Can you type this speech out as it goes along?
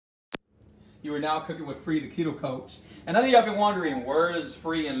You are now cooking with Free, the Keto Coach. And I know y'all been wondering, where is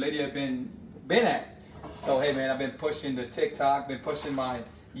Free and Lydia been at? So, hey, man, I've been pushing the TikTok, been pushing my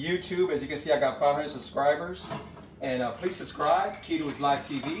YouTube. As you can see, I got 500 subscribers. And please subscribe. Keto is Live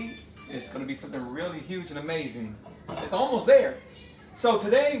TV. It's going to be something really huge and amazing. It's almost there. So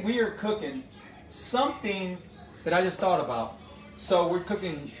today we are cooking something that I just thought about. So we're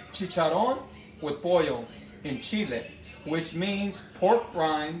cooking chicharrón with pollo in chile, which means pork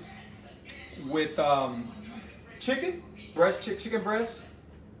rinds with chicken breast,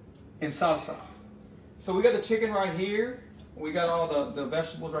 and salsa. So we got the chicken right here. We got all the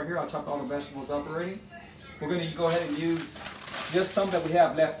vegetables right here. I chopped all the vegetables up already. We're going to go ahead and use just some that we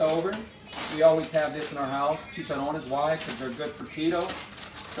have left over. We always have this in our house. Chicharrones, why? Because they're good for keto.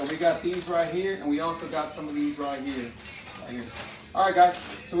 So we got these right here, and we also got some of these right here. All right, guys.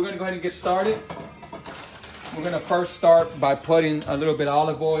 So we're going to go ahead and get started. We're going to first start by putting a little bit of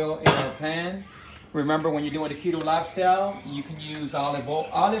olive oil in our pan. Remember, when you're doing the keto lifestyle, you can use olive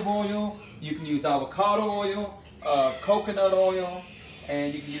oil, you can use avocado oil, coconut oil,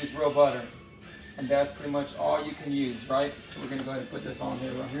 and you can use real butter. And that's pretty much all you can use, right? So we're going to go ahead and put this on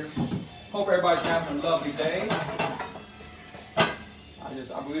here right here. Hope everybody's having a lovely day.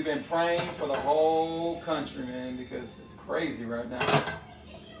 We've been praying for the whole country, man, because it's crazy right now.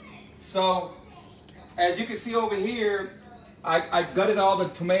 So, as you can see over here, I gutted all the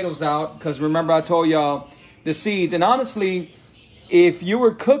tomatoes out because remember I told y'all the seeds. And honestly, if you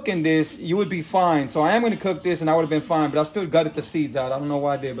were cooking this, you would be fine. So I am going to cook this and I would have been fine, but I still gutted the seeds out. I don't know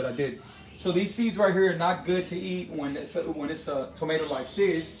why I did, but I did. So these seeds right here are not good to eat when it's a tomato like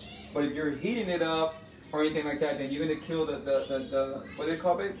this. But if you're heating it up or anything like that, then you're going to kill the what do they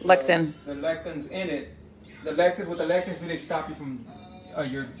call it? Lectin. The lectins in it. The lectins, what the lectins do, they stop you from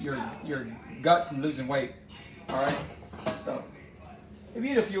your gut from losing weight. All right. So if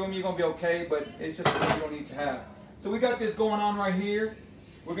you eat a few of them, you're going to be okay, but it's just something you don't need to have. So we got this going on right here.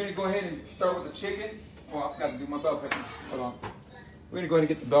 We're going to go ahead and start with the chicken. Oh, I forgot to do my bell pepper. Hold on. We're going to go ahead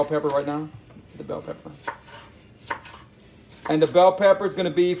and get the bell pepper right now. The bell pepper. And the bell pepper is going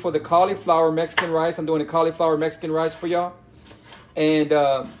to be for the cauliflower Mexican rice. I'm doing the cauliflower Mexican rice for y'all. And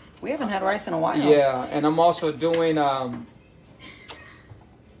we haven't had rice in a while. Yeah, and I'm also doing...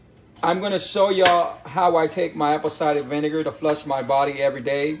 I'm going to show y'all how I take my apple cider vinegar to flush my body every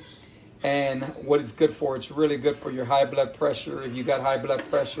day and what it's good for. It's really good for your high blood pressure. If you got high blood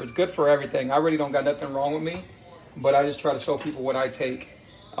pressure, it's good for everything. I really don't got nothing wrong with me, but I just try to show people what I take.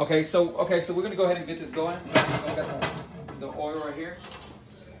 Okay, so we're going to go ahead and get this going. I got the oil right here.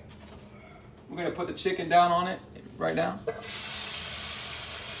 We're going to put the chicken down on it right now.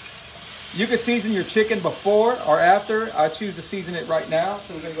 You can season your chicken before or after. I choose to season it right now,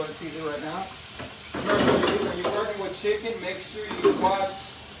 so we're going to go ahead and season it right now. Remember, when you're working with chicken, make sure you wash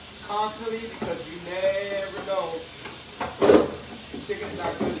constantly because you never know. Chicken is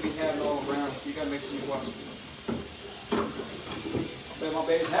not good to be having all around. You got to make sure you wash it. But my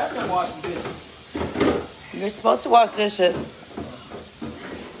baby's having to wash the dishes. You're supposed to wash dishes.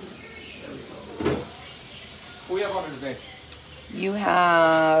 Who we have on today? You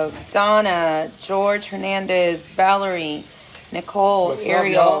have Donna, George Hernandez, Valerie, Nicole, What's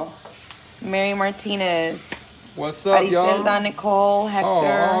Ariel, up, Mary Martinez. What's up, y'all? Ariselda, Nicole, Hector.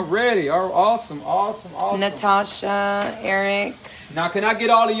 Oh, already. Awesome. Natasha, Eric. Now, can I get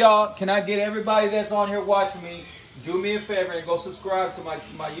all of y'all, can I get everybody that's on here watching me, do me a favor and go subscribe to my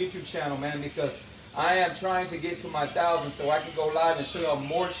YouTube channel, man, because I am trying to get to my 1,000 so I can go live and show y'all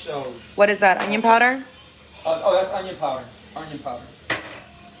more shows. What is that, onion powder? Oh, that's onion powder. Onion powder.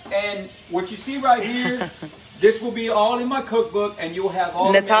 And what you see right here, this will be all in my cookbook, and you'll have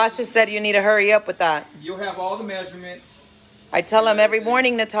all. Natasha said you need to hurry up with that. You'll have all the measurements. I tell them every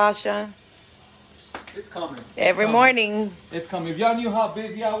morning, Natasha. It's coming. Every morning. It's coming. If y'all knew how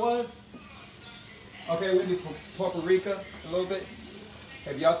busy I was. Okay, we do paprika a little bit.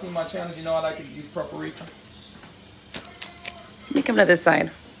 Have y'all seen my channels? You know I like to use paprika. Let me come to this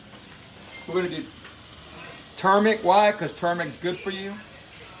side. We're going to do turmeric. Why? Because turmeric is good for you.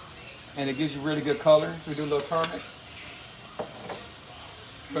 And it gives you really good color. So we do a little turmeric.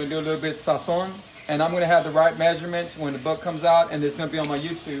 We're going to do a little bit of sazon. And I'm going to have the right measurements when the book comes out. And it's going to be on my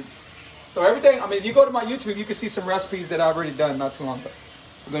YouTube. So everything, I mean, if you go to my YouTube, you can see some recipes that I've already done not too long ago.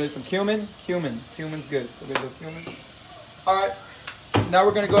 We're going to do some cumin. Cumin's good. So we're going to do cumin. All right. So now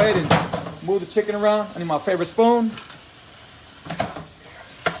we're going to go ahead and move the chicken around. I need my favorite spoon.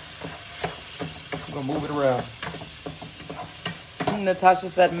 I'm going to move it around. Natasha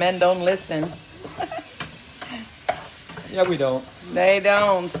said men don't listen. Yeah, we don't. They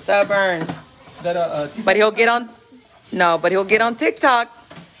don't. Stubborn. That, but he'll get on. No, but he'll get on TikTok.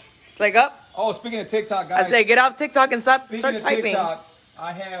 It's like, up. Oh, speaking of TikTok, guys. I say get off TikTok and start Speaking of typing. TikTok,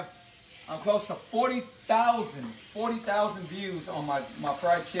 I'm close to 40,000 views on my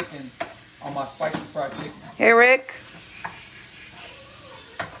fried chicken, on my spicy fried chicken. Hey, Rick.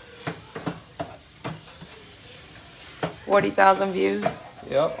 $40,000 views.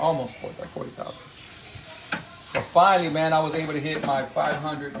 Yep, almost 40,000. But finally, man, I was able to hit my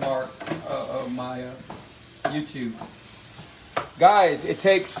 500 mark of my YouTube. Guys, it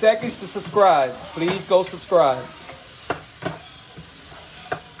takes seconds to subscribe. Please go subscribe.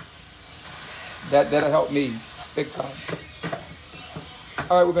 That'll help me big time.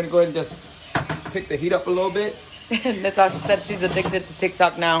 All right, we're gonna go ahead and just pick the heat up a little bit. Natasha said she's addicted to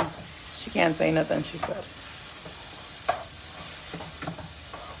TikTok now. She can't say nothing, she said.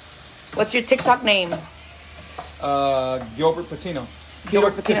 What's your TikTok name? Gilbert Patino.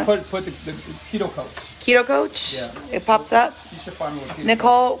 Gilbert Patino. Just put the Keto Coach. Keto Coach? Yeah. It pops up? You should find me with Keto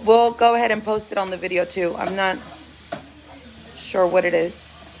Nicole, we'll go ahead and post it on the video too. I'm not sure what it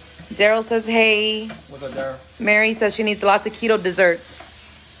is. Daryl says, hey. What's up, Daryl? Mary says she needs lots of keto desserts.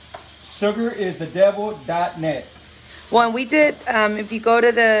 Sugaristhedevil.net. Well, and we did, if you go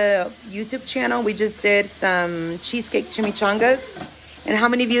to the YouTube channel, we just did some cheesecake chimichangas. And how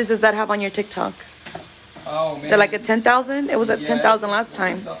many views does that have on your TikTok? Oh, man. Is it like at 10,000? It was at 10,000 last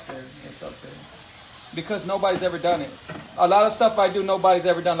time. It's up there. It's up there. Because nobody's ever done it. A lot of stuff I do, nobody's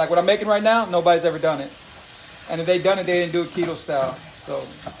ever done. Like what I'm making right now, nobody's ever done it. And if they done it, they didn't do it keto style. So,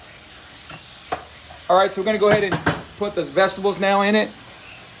 all right, so we're going to go ahead and put the vegetables now in it.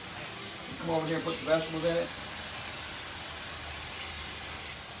 Come over here and put the vegetables in it.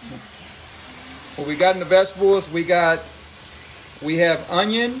 What we got in the vegetables, we have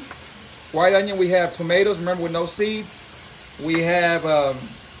onion, white onion. We have tomatoes, remember, with no seeds. We have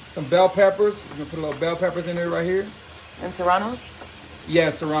some bell peppers. We're going to put a little bell peppers in there right here. And serranos?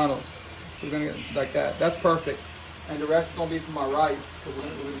 Yeah, serranos. So we're going to get like that. That's perfect. And the rest is going to be for my rice, because we're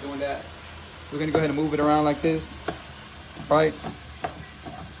going to be doing that. We're going to go ahead and move it around like this. Right?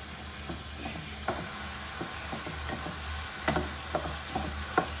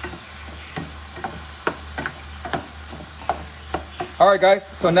 All right, guys.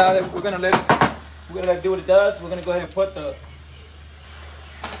 So now that we're gonna let it do what it does. We're gonna go ahead and put the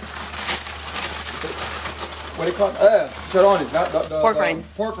what do you call it? Chicharrones, not the pork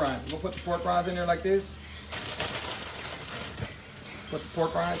rinds. Pork rinds. We'll put the pork rinds in there like this. Put the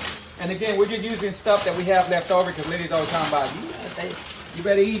pork rinds. And again, we're just using stuff that we have left over because ladies always talking about you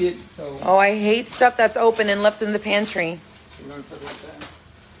better eat it. So. Oh, I hate stuff that's open and left in the pantry. We're gonna put it like that.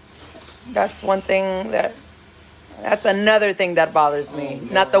 That's one thing that's another thing that bothers me.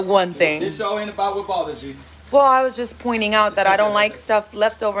 Not the one thing. This show ain't about what bothers you. Well, I was just pointing out that I don't like stuff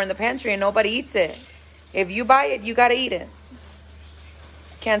left over in the pantry and nobody eats it. If you buy it, you gotta eat it.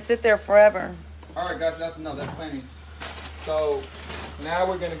 Can't sit there forever. All right, guys, that's enough. That's plenty. So now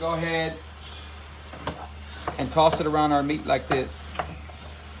we're gonna go ahead and toss it around our meat like this.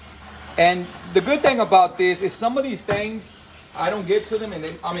 And the good thing about this is some of these things, I don't get to them, and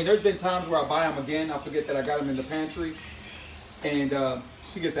there's been times where I buy them again. I forget that I got them in the pantry, and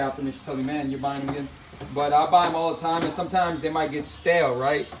she gets after me. She tells me, "Man, you're buying them again." But I buy them all the time, and sometimes they might get stale,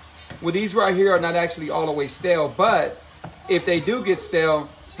 right? Well, these right here are not actually all the way stale, but if they do get stale,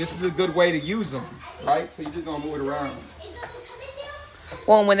 this is a good way to use them, right? So you're just gonna move it around.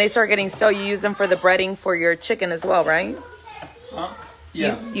 Well, and when they start getting stale, you use them for the breading for your chicken as well, right? Huh?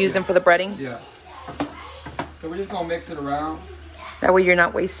 Yeah. You use them for the breading? Yeah. So we're just gonna mix it around. That way you're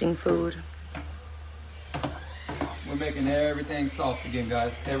not wasting food. We're making everything soft again,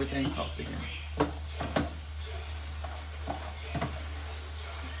 guys. Everything soft again.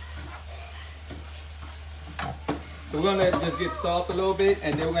 So we're gonna let it just get soft a little bit,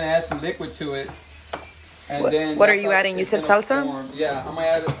 and then we're gonna add some liquid to it. And then what are you adding? You said salsa? Yeah, I'm gonna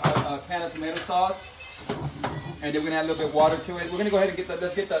add a pan of tomato sauce, and then we're gonna add a little bit of water to it. We're gonna go ahead and get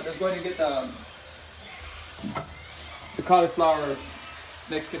let's go ahead and get the cauliflower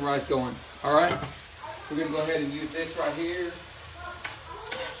Mexican rice going. All right. We're gonna go ahead and use this right here.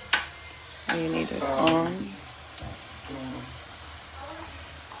 You need it on.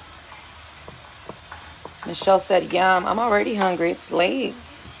 Michelle said, "Yum! I'm already hungry. It's late."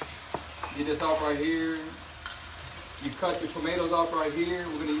 Get this off right here. You cut your tomatoes off right here.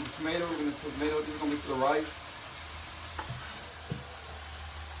 We're gonna use the tomato. We're gonna put tomato. This is gonna be for the rice.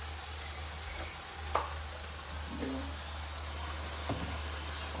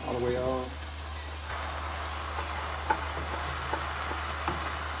 All the way off.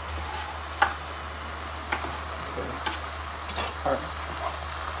 Okay. All right.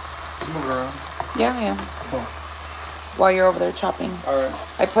 Move it around. Yeah, I am. Cool. while you're over there chopping. All right.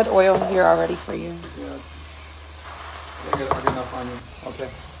 I put oil here already for you. Yeah. I get enough onion. Okay.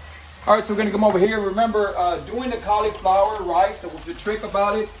 All right, so we're gonna come over here. Remember, doing the cauliflower rice. The trick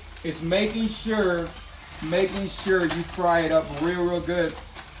about it is making sure you fry it up real good.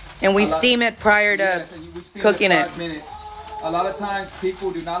 And we steam it prior to cooking it. 5 minutes. A lot of times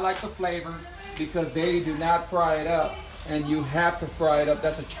people do not like the flavor because they do not fry it up, and you have to fry it up.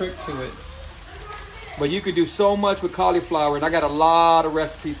 That's a trick to it. But you could do so much with cauliflower, and I got a lot of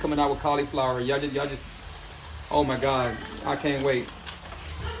recipes coming out with cauliflower. Y'all just, oh my God, I can't wait.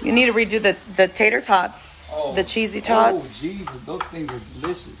 You need to redo the tater tots, the cheesy tots. Oh, Jesus, those things are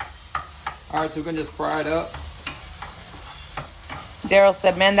delicious. All right, so we're gonna just fry it up. Daryl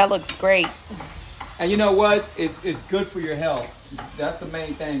said, man, that looks great. And you know what? It's good for your health. That's the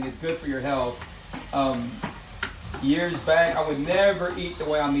main thing. It's good for your health. Years back, I would never eat the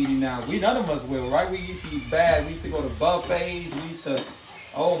way I'm eating now. None of us will, right? We used to eat bad. We used to go to buffets. We used to,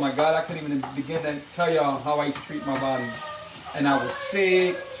 oh my God, I couldn't even begin to tell y'all how I used to treat my body. And I was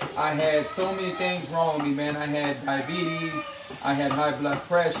sick. I had so many things wrong with me, man. I had diabetes. I had high blood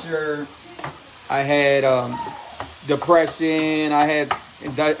pressure. I had depression. I had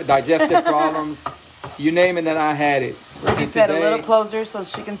digestive problems. You name it, and I had it. He said a little closer so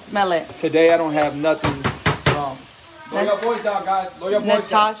she can smell it. Today I don't have nothing wrong. Lower your voice down, guys. Lower your voice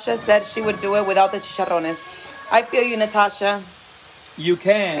Natasha said she would do it without the chicharrones. I feel you, Natasha. You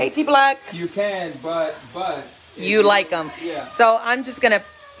can. Hey, T Black. You can, but you like them. Yeah. So I'm just gonna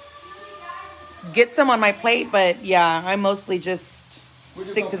get some on my plate, but yeah, I mostly just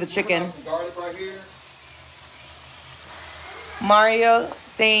stick to the chicken. Garlic right here. Mario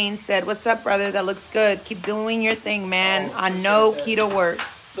Sane said, "What's up, brother? That looks good. Keep doing your thing, man. I know keto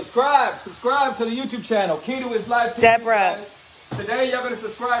works." Subscribe to the YouTube channel. Keto is live. Deborah. Today y'all gonna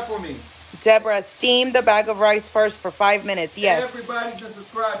subscribe for me. Deborah, steam the bag of rice first for 5 minutes. Yes. Everybody's gonna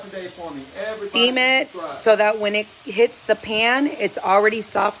subscribe today for me. Steam it so that when it hits the pan, it's already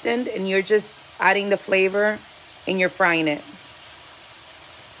softened and you're just adding the flavor and you're frying it.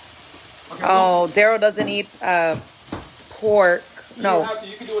 Okay, oh, Daryl doesn't eat pork. No.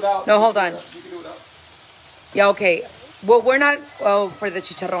 You can do it out. No, hold on. You can do it out. Yeah, okay. Well, we're not... Oh, for the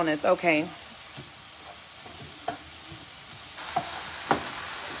chicharrones. Okay.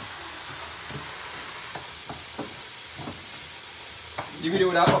 You can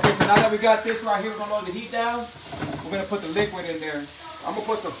do it out. Okay, so now that we got this right here, we're going to lower the heat down. We're going to put the liquid in there. I'm going to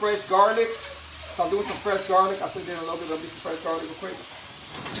put some fresh garlic. So I'm doing some fresh garlic. I put in a little bit of some fresh garlic real quick.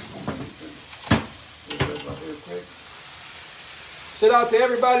 Shout out to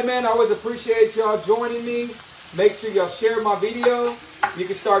everybody, man. I always appreciate y'all joining me. Make sure y'all share my video. You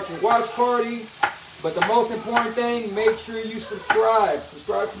can start your watch party. But the most important thing, make sure you subscribe.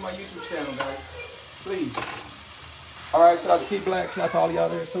 Subscribe to my YouTube channel, guys. Please. All right, shout out to T Black. Shout out to all y'all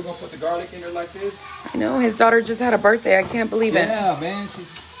there. Still going to put the garlic in there like this. I know. His daughter just had a birthday. I can't believe it. Yeah, man.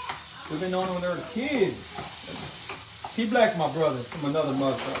 We've been knowing when they were kids. T Black's my brother from another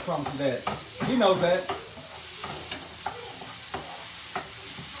mother. I promise you that. He knows that.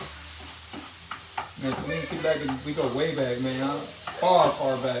 Man, me and T Black, we go way back, man. Far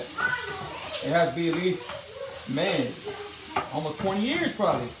back. It has to be at least, man, almost 20 years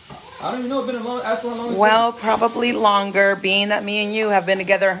probably. I don't even know. It's been a long. That's one long. Well, probably longer, being that me and you have been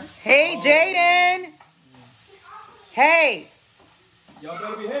together. Hey, Jaden. Hey. Y'all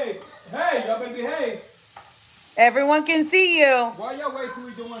better behave. Hey, y'all better behave. Everyone can see you. Why y'all wait till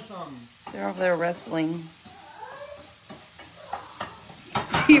we doing something? They're over there wrestling.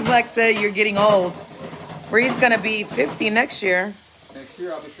 T Black said you're getting old. Free's gonna be 50 next year. Next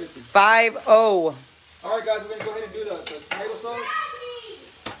year I'll be 50. 5-0. All right, guys, we're gonna go ahead and do the tomato sauce.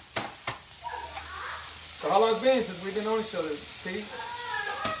 So how long it's been since we've been on each other? See?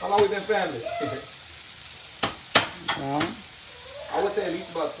 How long we been family? Well, I would say at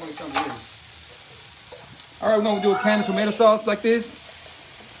least about 20-something years. All right, we're gonna do a can of tomato sauce like this.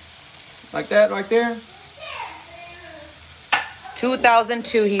 Like that right there.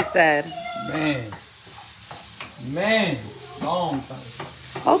 2002, he said. Man, long time.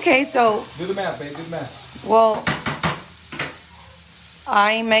 Okay, so. Do the math, babe, do the math. Well,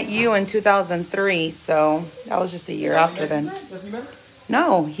 I met you in 2003, so that was just a year after then. Does he remember?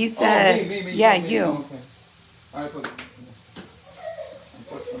 No, he said, me, yeah, me. you. Oh, okay. All right, put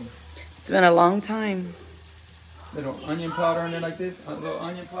some It's been a long time. little onion powder in there like this. A little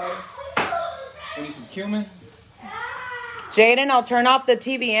onion powder. We need some cumin. Jaden, I'll turn off the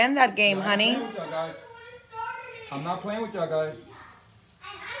TV and that game, honey. I'm not playing with y'all guys.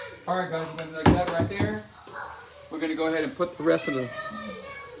 All right, guys, we're going to like that right there. We're going to go ahead and put the rest of the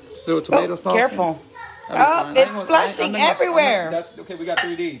little tomato sauce Careful. Oh, it's splashing everywhere. That's okay. We got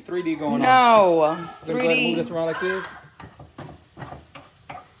 3D. 3D going on. No. 3D. Move this around like this.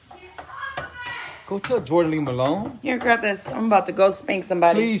 Go tell Jordan leave him alone. Here, grab this. I'm about to go spank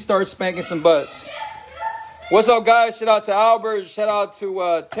somebody. Please start spanking some butts. What's up, guys? Shout out to Albert. Shout out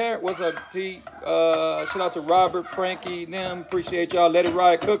to Terrence. What's up, T? Shout out to Robert, Frankie, them. Appreciate y'all. Let It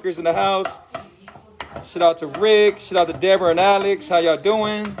Ride Cookers in the house. Shout out to Rick. Shout out to Deborah and Alex. How y'all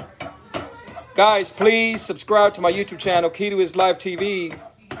doing? Guys, please subscribe to my YouTube channel, Keto is Live TV.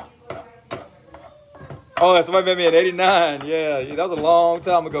 Oh, that's my baby in 89. Yeah, that was a long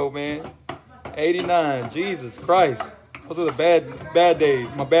time ago, man. 89. Jesus Christ. Those were the bad days.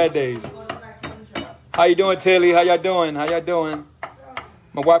 My bad days. How you doing, Tilly? How y'all doing? How y'all doing?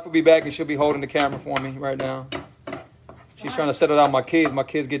 My wife will be back and she'll be holding the camera for me right now. She's trying to settle out my kids. My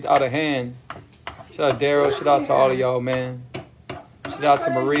kids get out of hand. Shout out Daryl. Shout out to all of y'all, man. Shout out to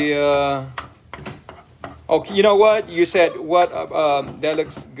Maria. Oh, you know what? You said what? That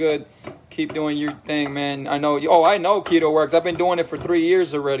looks good. Keep doing your thing, man. I know. Oh, I know keto works. I've been doing it for 3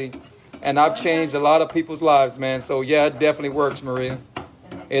 years already. And I've changed a lot of people's lives, man. So, yeah, it definitely works, Maria.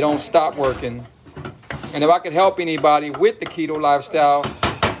 It don't stop working. And if I could help anybody with the keto lifestyle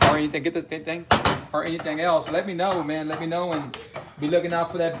or anything, get this thing, or anything else, let me know, man. Let me know and be looking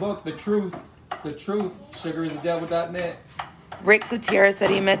out for that book, The Truth. The Truth, sugaristhedevil.net. Rick Gutierrez said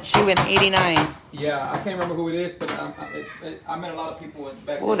he met you in 89. Yeah, I can't remember who it is, but I met a lot of people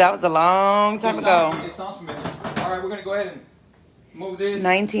back then. Oh, that was a long time ago. It sounds familiar. All right, we're going to go ahead and move this.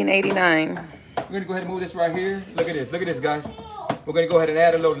 1989. We're going to go ahead and move this right here. Look at this. Look at this, guys. We're going to go ahead and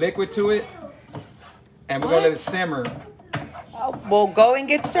add a little liquid to it. And we're going to let it simmer. Oh, well, go and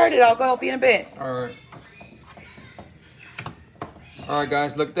get started. I'll go help you in a bit. All right. All right,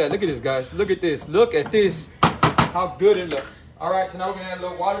 guys. Look at that. Look at this, guys. Look at this. Look at this. How good it looks. All right, so now we're going to add a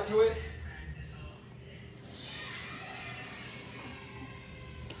little water to it.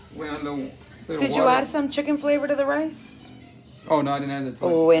 We're going to add a little Did you add some chicken flavor to the rice? Oh, no, I didn't add that.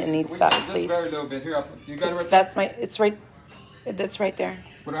 Oh, it needs that, please. Just very little bit. Here, you got it right there? It's right there.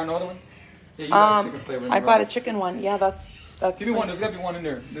 Put on another one? Yeah, you got chicken flavor in the I bought a rice. chicken one. Yeah, that's Give me one. There's got to be one in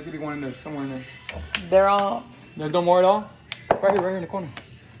there. There's got to be one in there, somewhere in there. They're all... There's no more at all? Right here in the corner.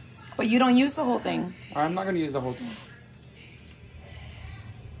 But you don't use the whole thing. I'm not going to use the whole thing.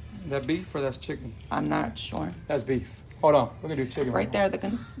 That beef or that's chicken? I'm not sure. That's beef. Hold on. We're going to do chicken. Right there.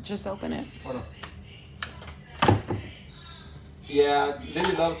 Just open it. Hold on. Yeah,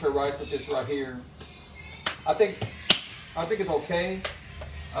 Lily loves her rice with this right here. I think it's okay.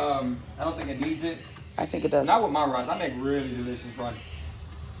 I don't think it needs it. I think it does. Not with my rice. I make really delicious rice.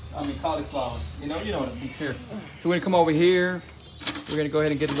 I mean cauliflower. You know what I mean. Here. So we're gonna come over here. We're gonna go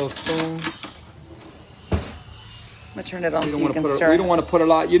ahead and get a little spoon. I'm gonna turn it on so you can stir. We don't want to put a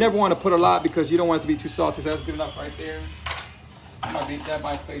lot. You never want to put a lot because you don't want it to be too salty. So that's good enough right there. That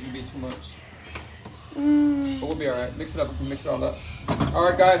might even be too much. But we'll be all right. Mix it up. Mix it all up. All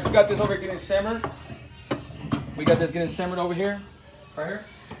right, guys. We got this over here getting simmered. We got this getting simmered over here. Right here.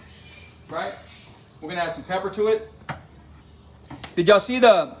 Right. We're gonna add some pepper to it. Did y'all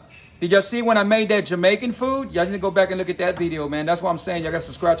see when I made that Jamaican food? Y'all need to go back and look at that video, man. That's what I'm saying. Y'all gotta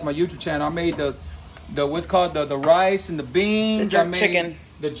subscribe to my YouTube channel. I made the what's called the rice and the beans. The jerk chicken.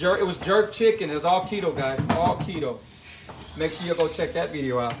 It was jerk chicken. It was all keto, guys. All keto. Make sure you go check that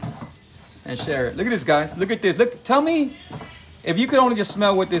video out and share it. Look at this, guys. Look at this. Look. Tell me if you could only just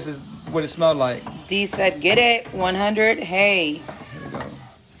smell what it smelled like. D said, "Get it, 100." Hey. Here we go.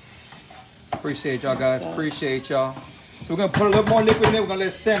 Appreciate y'all, guys. Appreciate y'all. So we're going to put a little more liquid in there. We're going to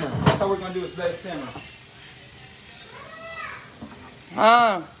let it simmer. That's how we're going to do it, is let it simmer.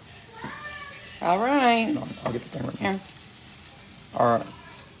 All right. No, I'll get the thing right here. All right.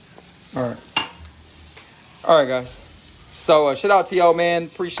 All right. All right, guys. So shout out to y'all, man.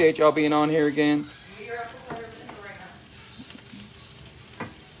 Appreciate y'all being on here again.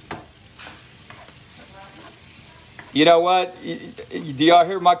 You know what? Do y'all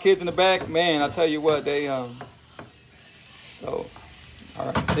hear my kids in the back? Man, I tell you what, they So, all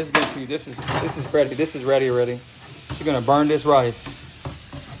right, this is good too. This is ready. This is ready already. She's gonna burn this rice.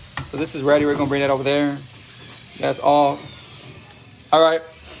 So this is ready. We're gonna bring that over there. That's all. All right.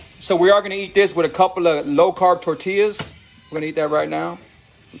 So we are gonna eat this with a couple of low carb tortillas. We're gonna eat that right now.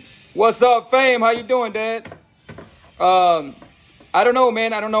 What's up, Fame? How you doing, Dad? I don't know,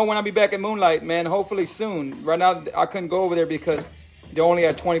 man. I don't know when I'll be back at Moonlight, man. Hopefully soon. Right now, I couldn't go over there because they're only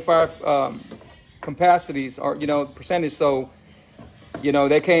at 25 capacities or, percentage. So, they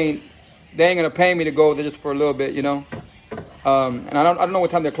ain't going to pay me to go there just for a little bit, And I don't know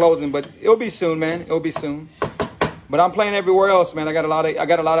what time they're closing, but it'll be soon, man. It'll be soon. But I'm playing everywhere else, man. I got a lot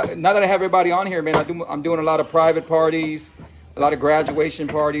of. Now that I have everybody on here, man, I'm doing a lot of private parties, a lot of graduation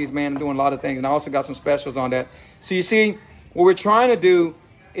parties, man. I'm doing a lot of things, and I also got some specials on that. So you see, what we're trying to do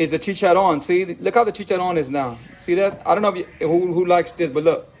is the chicharron. See, look how the chicharron is now. See that? I don't know if who likes this, but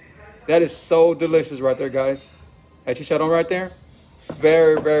look, that is so delicious right there, guys. That chicharron right there,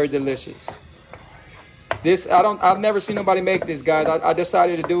 very, very delicious. This, I've never seen nobody make this, guys. I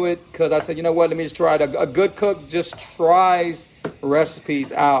decided to do it because I said, you know what, let me just try it. A good cook just tries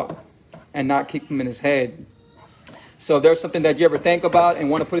recipes out and not keep them in his head. So if there's something that you ever think about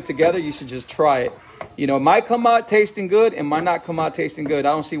and want to put it together, you should just try it. You know, it might come out tasting good and might not come out tasting good.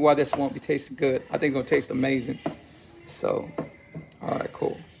 I don't see why this won't be tasting good. I think it's going to taste amazing. So, all right,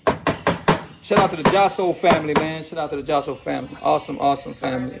 cool. Shout out to the Jasso family, man. Shout out to the Jasso family. Awesome, awesome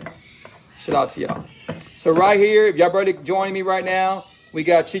family. Shout out to y'all. So right here, if y'all ready joining me right now, we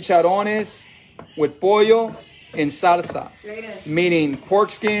got chicharrones with pollo in salsa, meaning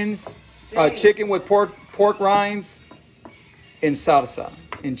pork skins, chicken with pork rinds in salsa,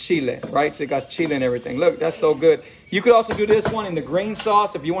 in chile, right? So it got chile and everything. Look, that's so good. You could also do this one in the green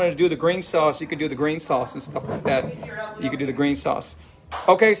sauce. If you wanted to do the green sauce, you could do the green sauce and stuff like that. You could do the green sauce.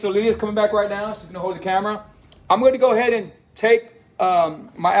 Okay, so Lydia's coming back right now. She's going to hold the camera. I'm going to go ahead and take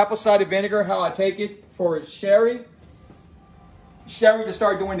my apple cider vinegar, how I take it for Sherry. Sherry just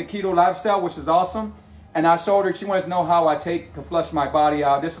started doing the keto lifestyle, which is awesome. And I showed her, she wanted to know how I take to flush my body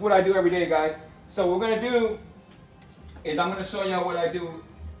out. This is what I do every day, guys. So what we're going to do is I'm going to show y'all what I do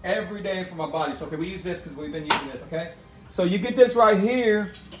every day for my body. So, okay, we use this because we've been using this, okay? So you get this right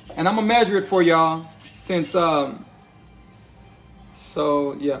here, and I'm going to measure it for y'all since, so,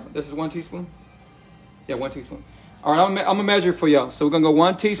 yeah, this is 1 teaspoon. Yeah, 1 teaspoon. All right, I'm going to measure it for y'all. So we're going to go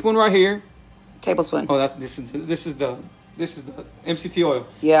 1 teaspoon right here. Tablespoon. Oh, this is the MCT oil.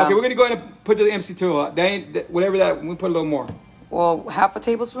 Yeah. Okay, we're gonna go ahead and put the MCT oil. Whatever that, we put a little more. Well, half a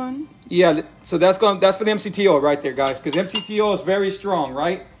tablespoon. Yeah. So that's for the MCT oil right there, guys, because MCT oil is very strong,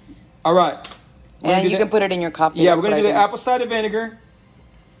 right? All right. And you can put it in your coffee. Yeah, we're gonna do the apple cider vinegar.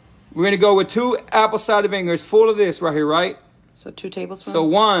 We're gonna go with 2 apple cider vinegars full of this right here, right? So 2 tablespoons. So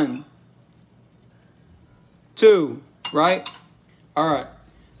 1, 2, right? All right.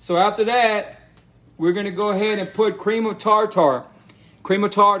 So after that, we're going to go ahead and put cream of tartar,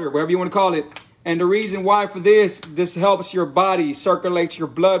 whatever you want to call it. And the reason why for this helps your body, circulates your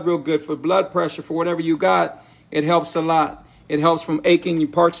blood real good for blood pressure, for whatever you got. It helps a lot. It helps from aching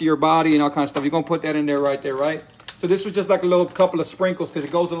parts of your body and all kinds of stuff. You're going to put that in there right there, right? So this was just like a little couple of sprinkles because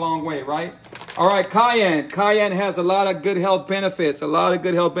it goes a long way, right? All right, cayenne. Cayenne has a lot of good health benefits, So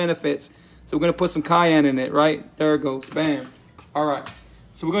we're going to put some cayenne in it, right? There it goes. Bam. All right.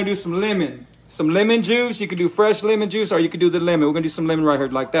 So we're going to do some lemon. Some lemon juice. You can do fresh lemon juice or you can do the lemon. We're going to do some lemon right here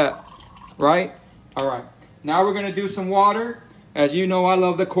like that. Right? All right. Now we're going to do some water. As you know, I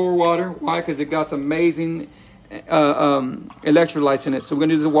love the core water. Why? Because it got some amazing electrolytes in it. So we're going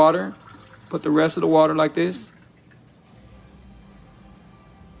to do the water. Put the rest of the water like this.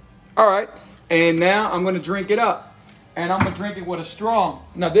 All right. And now I'm going to drink it up. And I'm going to drink it with a straw.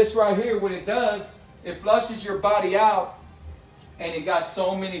 Now this right here, what it does, it flushes your body out. And it got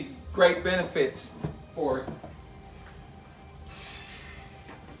so many great benefits for it.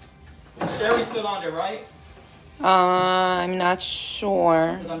 Is Sherry still on there, right? I'm not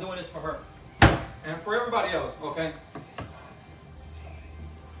sure. Because I'm doing this for her. And for everybody else, okay?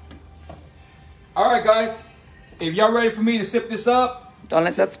 All right, guys. If y'all ready for me to sip this up. Don't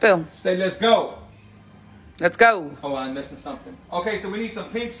let that spill. Say, let's go. Let's go. Oh, I'm missing something. Okay, so we need some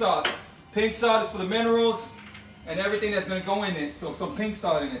pink salt. Pink salt is for the minerals and everything that's going to go in it. So some pink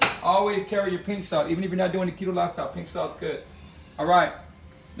salt in it. Always carry your pink salt. Even if you're not doing the keto lifestyle, pink salt's good. All right.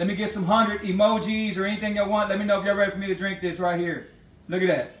 Let me get some 100 emojis or anything y'all want. Let me know if y'all ready for me to drink this right here. Look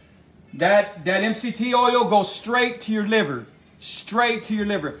at that. That MCT oil goes straight to your liver. Straight to your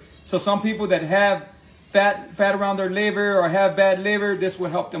liver. So some people that have fat around their liver or have bad liver, this will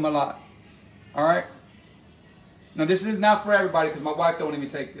help them a lot. All right. Now this is not for everybody because my wife don't even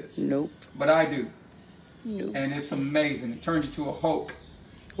take this. Nope. But I do. Nope. And it's amazing. It turns you to a Hulk.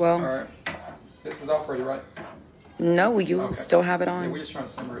 Well. All right. This is off already, right? No, you still have it on. Yeah, we're just trying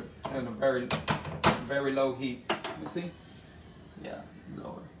to simmer it at a very, very low heat. Let me see. Yeah,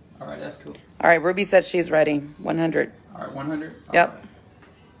 lower. All right, that's cool. All right, Ruby said she's ready. 100. All right, 100? Yep.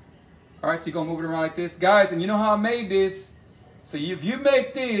 All right, so you're going to move it around like this. Guys, and you know how I made this? So if you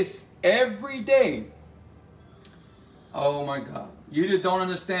make this every day, oh my God, you just don't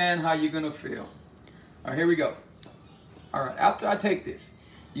understand how you're going to feel. All right, here we go. All right, after I take this,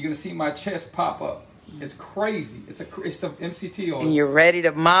 you're going to see my chest pop up. It's crazy. It's the MCT oil. And you're ready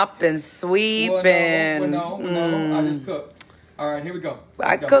to mop and sweep no. I just cooked. All right, here we go.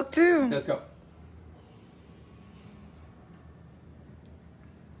 I cook too. Let's go.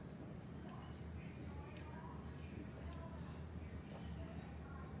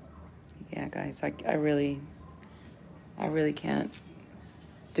 Yeah, guys, I really can't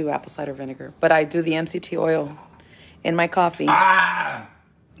do apple cider vinegar, but I do the MCT oil in my coffee. All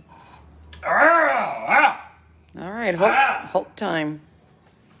right, hope time.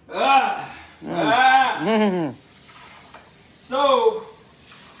 So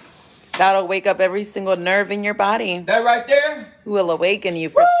that'll wake up every single nerve in your body. That right there will awaken you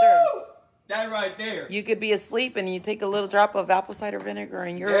for sure. That right there. You could be asleep and you take a little drop of apple cider vinegar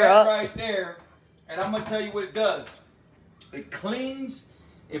and you're up. That right there. And I'm gonna tell you what it does. It cleans.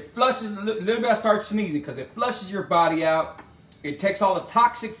 It flushes. A little bit. I start sneezing because it flushes your body out. It takes all the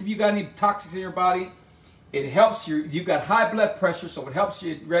toxics. If you got any toxics in your body, it helps you. You've got high blood pressure, so it helps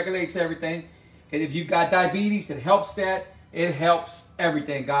you. It regulates everything. And if you've got diabetes, it helps that. It helps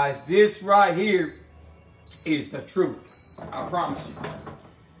everything, guys. This right here is the truth. I promise you.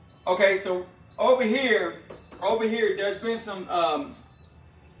 Okay, so over here, there's been some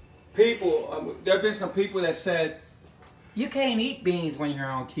people. There've been some people that said you can't eat beans when you're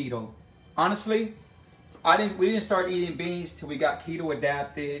on keto. Honestly, we didn't start eating beans till we got keto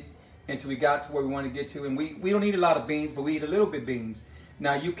adapted, until we got to where we want to get to. And we don't eat a lot of beans, but we eat a little bit beans.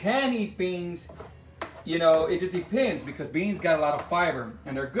 Now you can eat beans. You know, it just depends because beans got a lot of fiber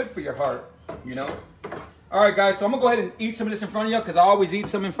and they're good for your heart. You know. All right, guys, so I'm going to go ahead and eat some of this in front of y'all because I always eat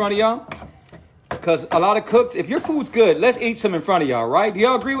some in front of y'all. Because a lot of cooks, if your food's good, let's eat some in front of y'all, right? Do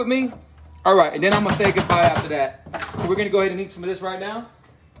y'all agree with me? All right, and then I'm going to say goodbye after that. So we're going to go ahead and eat some of this right now.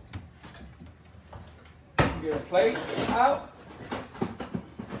 Get a plate out.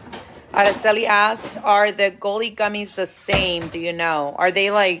 Araceli asked, are the Goli gummies the same? Do you know? Are they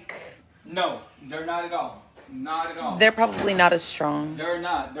like... No, they're not at all. Not at all. They're probably not as strong. They're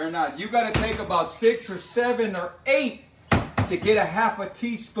not. They're not. You got to take about 6 or 7 or 8 to get a half a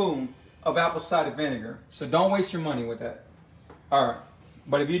teaspoon of apple cider vinegar. So don't waste your money with that. All right.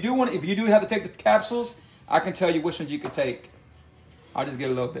 But if you do have to take the capsules, I can tell you which ones you could take. I'll just get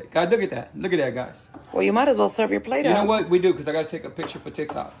a little bit. Guys, look at that. Look at that, guys. Well, you might as well serve your plate out. You know what? We do because I got to take a picture for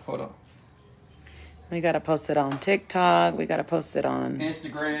TikTok. Hold on. We got to post it on TikTok. We got to post it on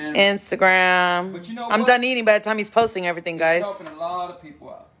Instagram. But you know what? I'm done eating by the time he's posting everything, guys. It's helping a lot of people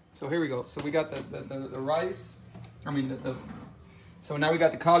out. So here we go. So we got the rice. I mean, so now we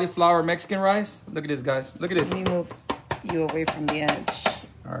got the cauliflower Mexican rice. Look at this, guys. Look at this. Let me move you away from the edge.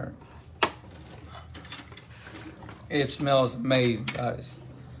 All right. It smells amazing, guys.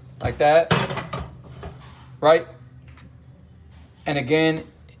 Like that. Right? And again...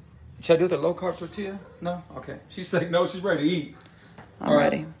 Should I do the low-carb tortilla? No? Okay. She's like, no, she's ready to eat. I'm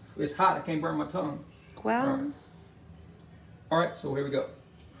ready. It's hot. I can't burn my tongue. Well. All right, so here we go.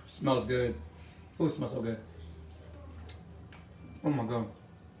 Smells good. Oh, it smells so good. Oh, my God.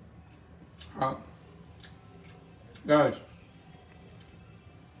 All right. Guys.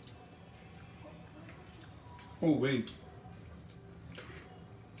 Oh, wait.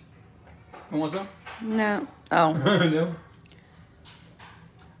 You want some? No. Oh. No.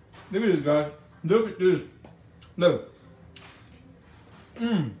 Look at this, guys. Look at this. Look.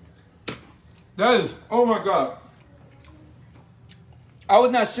 That is, oh my God. I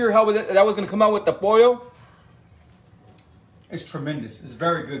was not sure how that was going to come out with the Pollo. It's tremendous. It's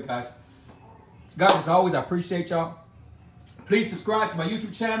very good, guys. Guys, as always, I appreciate y'all. Please subscribe to my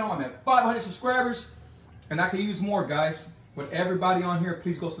YouTube channel. I'm at 500 subscribers. And I can use more, guys. With everybody on here,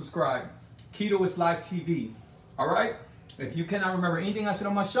 please go subscribe. Keto is Life TV. All right? If you cannot remember anything I said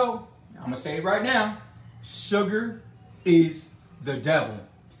on my show, I'm going to say it right now. Sugar is the devil.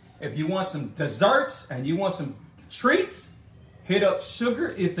 If you want some desserts and you want some treats, hit up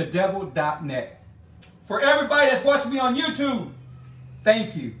sugaristhedevil.net. For everybody that's watching me on YouTube,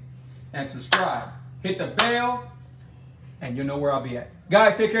 thank you. And subscribe. Hit the bell, and you'll know where I'll be at.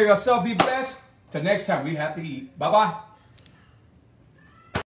 Guys, take care of yourself. Be blessed. Till next time, we have to eat. Bye-bye.